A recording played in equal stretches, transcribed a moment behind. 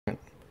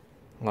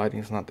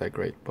lighting's not that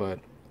great, but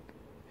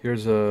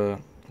here's a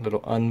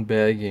little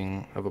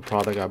unbagging of a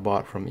product I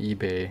bought from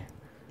eBay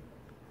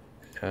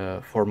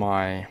for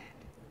my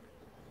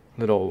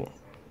little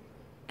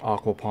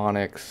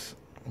aquaponics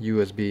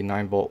USB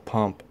 9-volt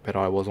pump, but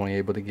I was only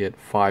able to get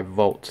 5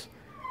 volts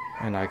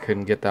and I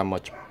couldn't get that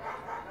much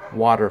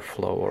water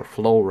flow or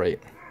flow rate.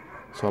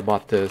 So I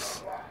bought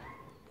this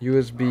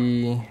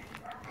USB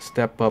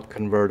step-up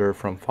converter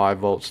from 5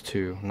 volts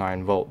to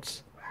 9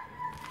 volts,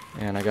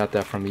 and I got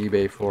that from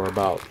eBay for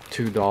about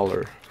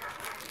 $2.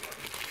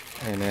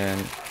 And then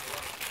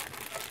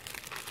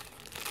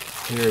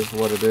here's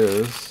what it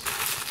is.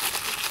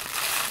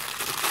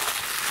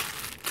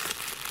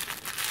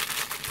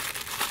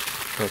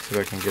 Let's see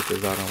if I can get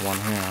this out in one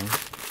hand.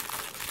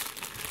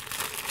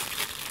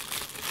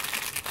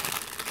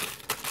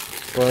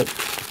 But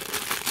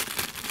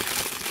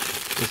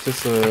it's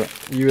just a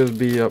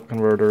USB up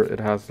converter. It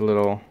has a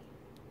little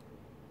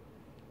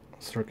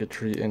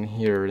circuitry in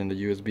here in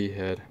the USB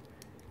head,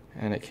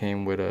 and it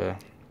came with a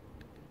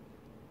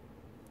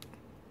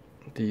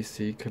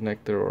DC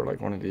connector, or like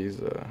one of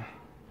these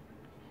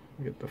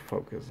get the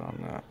focus on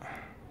that.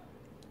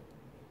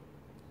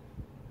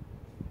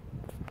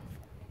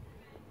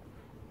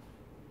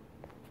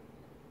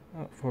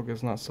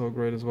 Focus not so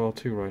great as well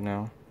too right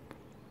now,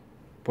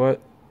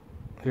 but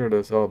here it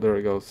is. Oh, there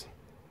it goes.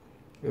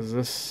 Is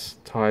this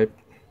type?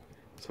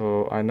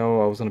 So I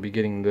know I was gonna be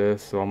getting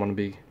this, so I'm gonna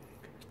be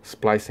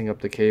splicing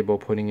up the cable,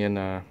 putting in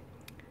a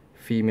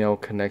female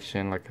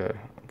connection like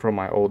from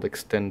my old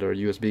extender,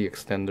 USB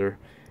extender,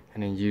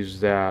 and then use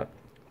that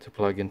to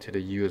plug into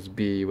the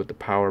USB with the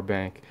power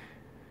bank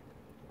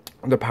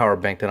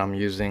that I'm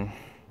using.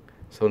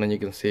 So then you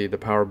can see the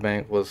power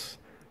bank was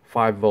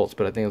 5 volts,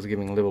 but I think it was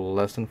giving a little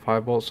less than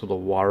 5 volts, so the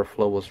water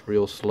flow was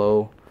real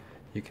slow.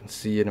 You can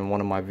see it in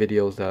one of my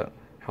videos that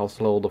how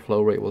slow the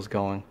flow rate was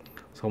going.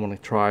 So I'm going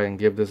to try and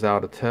give this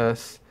out a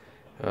test.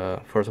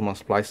 First I'm going to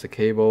splice the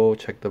cable,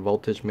 check the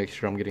voltage, make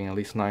sure I'm getting at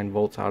least 9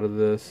 volts out of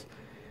this,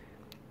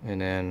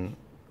 and then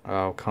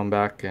I'll come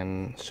back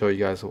and show you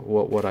guys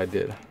what I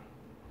did.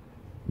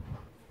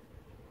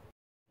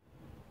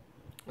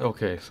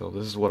 Okay, so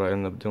this is what I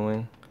ended up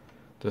doing.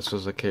 This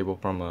was a cable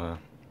from a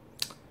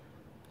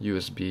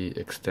USB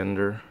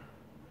extender.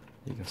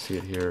 You can see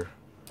it here.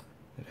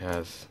 It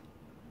has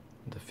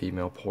the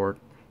female port,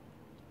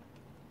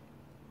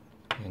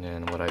 and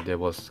then what I did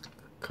was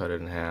cut it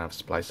in half,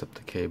 splice up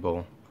the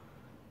cable,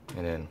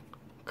 and then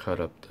cut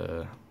up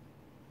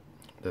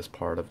this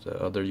part of the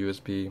other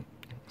USB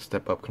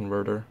step-up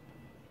converter.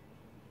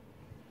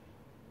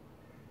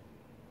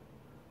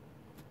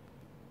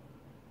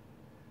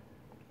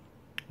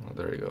 Oh,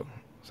 there you go.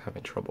 I was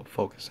having trouble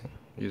focusing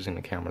using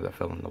the camera that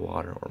fell in the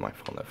water, or my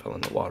phone that fell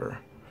in the water.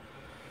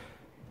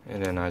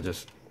 And then I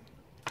just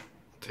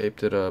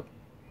taped it up,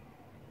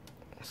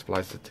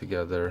 spliced it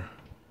together,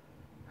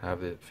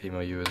 have the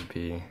female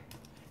USB,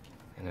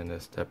 and then the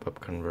step-up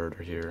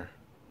converter here.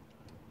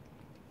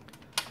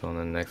 So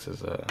then next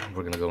is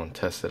we're gonna go and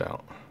test it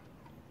out.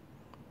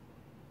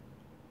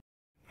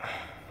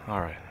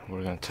 Alright,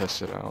 we're gonna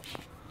test it out.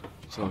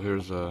 So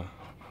here's the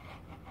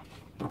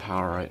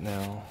power right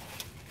now.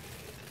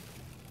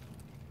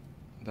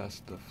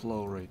 That's the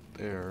flow right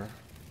there.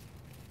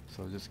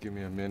 So just give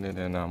me a minute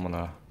and I'm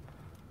gonna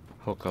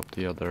hook up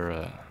the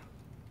other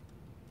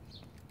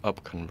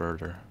up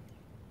converter.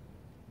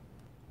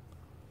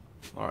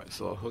 Alright,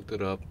 so I hooked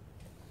it up.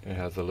 It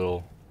has a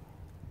little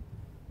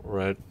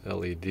red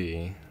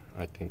LED.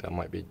 I think that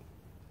might be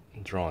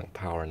drawing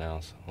power now,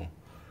 so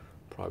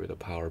probably the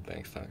power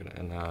bank's not gonna,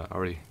 and I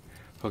already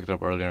hooked it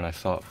up earlier and I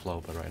saw it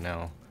flow, but right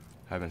now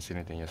I haven't seen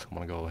anything yet, so I'm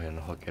gonna go ahead and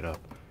hook it up.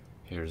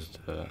 Here's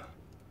the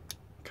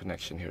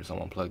connection here, so I'm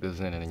gonna plug this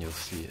in and then you'll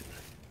see it.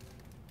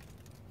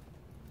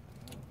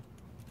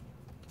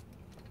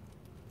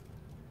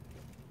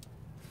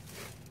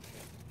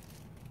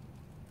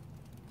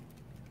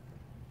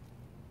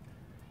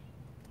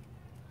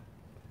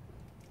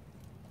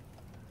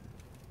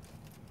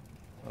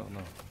 Oh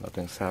no,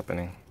 nothing's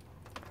happening.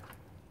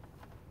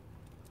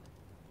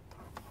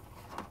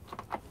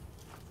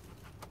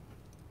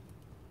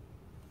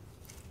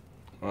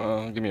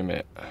 Give me a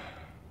minute.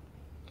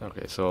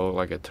 Okay, so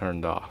like it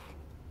turned off.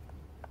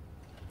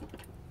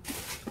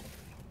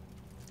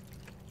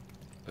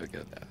 Look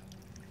at that.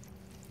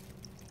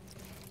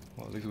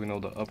 Well, at least we know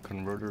the up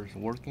converter is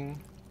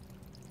working.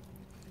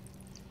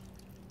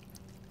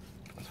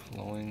 It's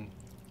flowing.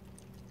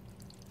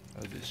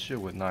 This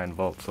shit with 9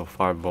 volts, so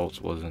 5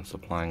 volts wasn't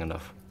supplying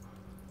enough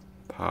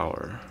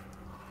power.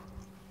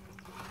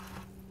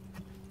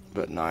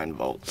 But 9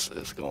 volts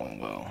is going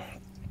well.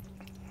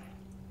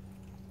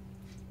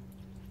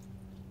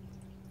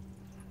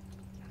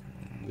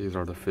 These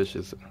are the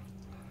fishes.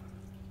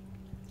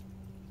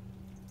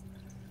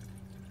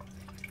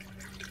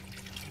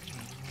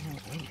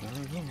 There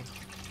we go.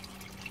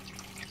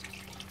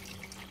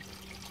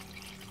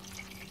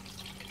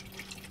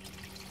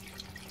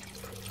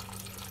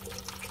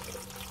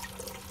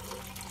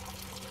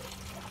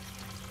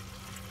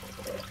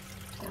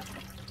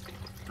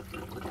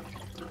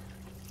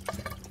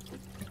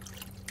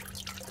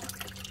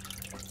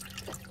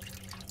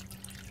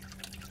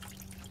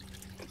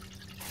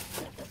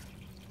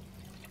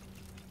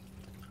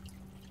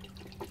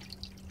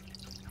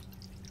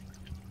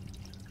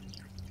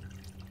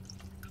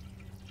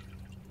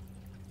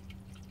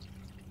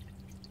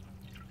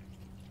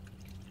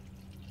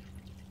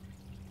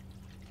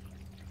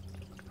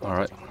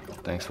 Alright,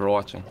 thanks for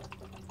watching.